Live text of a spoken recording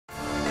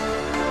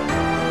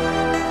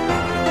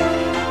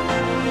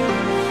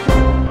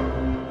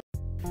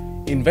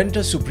Inventor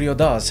Suprio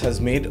has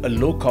made a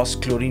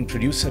low-cost chlorine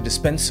producer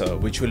dispenser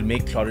which will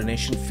make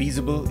chlorination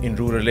feasible in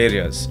rural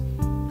areas.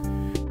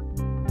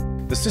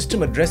 The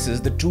system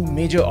addresses the two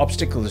major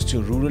obstacles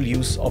to rural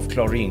use of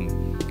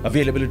chlorine: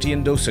 availability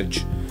and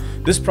dosage.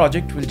 This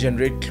project will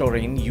generate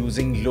chlorine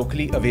using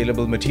locally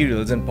available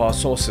materials and power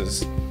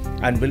sources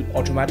and will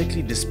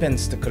automatically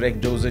dispense the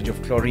correct dosage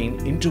of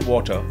chlorine into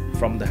water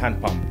from the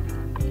hand pump.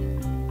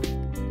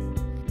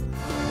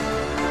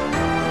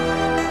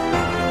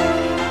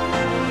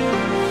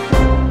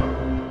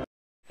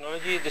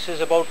 This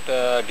is about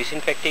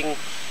disinfecting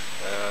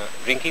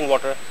drinking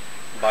water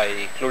by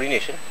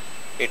chlorination.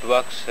 It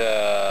works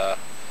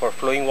for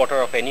flowing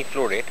water of any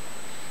flow rate,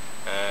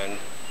 and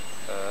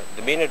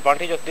the main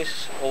advantage of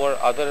this over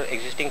other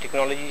existing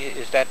technology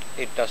is that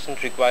it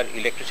doesn't require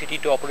electricity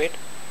to operate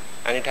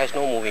and it has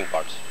no moving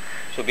parts.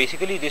 So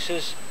basically this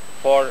is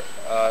for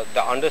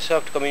the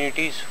underserved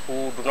communities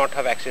who do not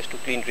have access to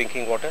clean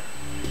drinking water.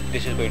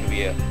 This is going to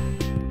be a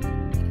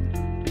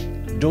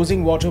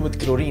Dosing water with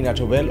chlorine at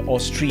a well or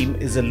stream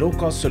is a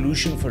low-cost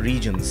solution for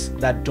regions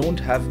that don't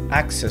have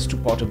access to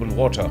potable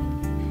water.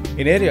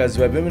 In areas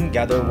where women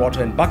gather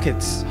water in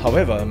buckets,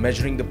 however,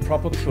 measuring the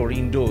proper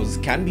chlorine dose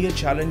can be a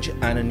challenge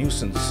and a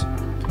nuisance.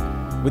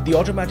 With the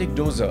automatic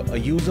doser, a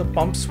user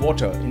pumps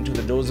water into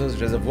the doser's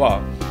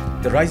reservoir.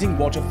 The rising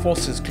water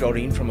forces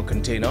chlorine from a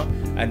container,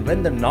 and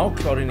when the now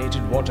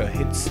chlorinated water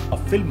hits a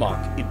fill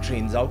mark, it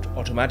drains out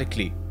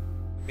automatically.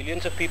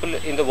 Billions of people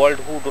in the world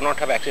who do not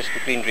have access to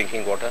clean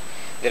drinking water.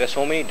 There are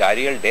so many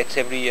diarrheal deaths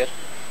every year.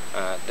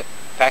 The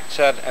facts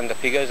are and the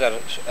figures are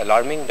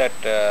alarming that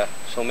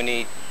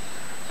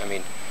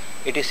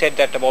it is said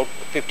that about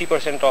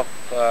 50%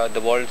 of the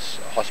world's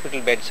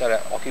hospital beds are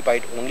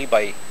occupied only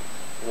by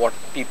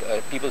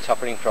people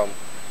suffering from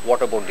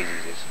waterborne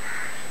diseases,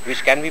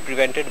 which can be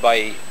prevented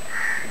by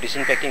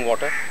disinfecting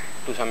water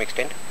to some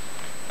extent,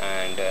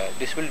 and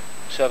this will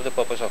serve the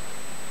purpose of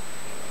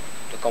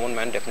the common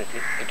man. Definitely,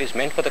 it is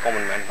meant for the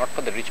common man, not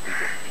for the rich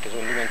people. It is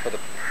only meant for the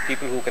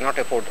people who cannot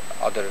afford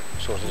other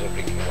sources of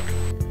drinking water.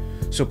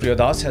 Suprio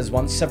has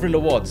won several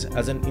awards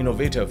as an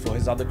innovator for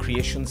his other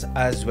creations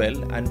as well,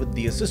 and with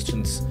the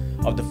assistance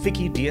of the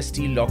FICCI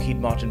DST Lockheed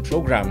Martin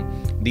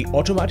program, the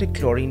automatic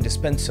chlorine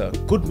dispenser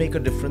could make a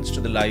difference to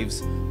the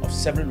lives of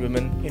several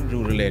women in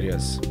rural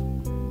areas.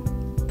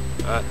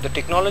 The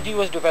technology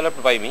was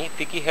developed by me.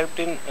 FICCI helped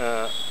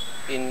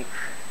in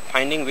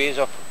finding ways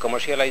of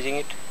commercializing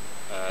it.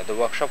 The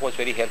workshop was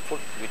very helpful,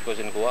 which was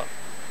in Goa,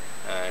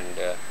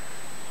 and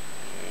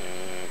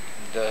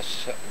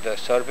the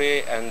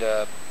survey and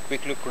the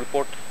quick look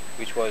report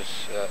which was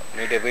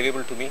made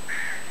available to me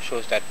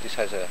shows that this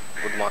has a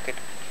good market.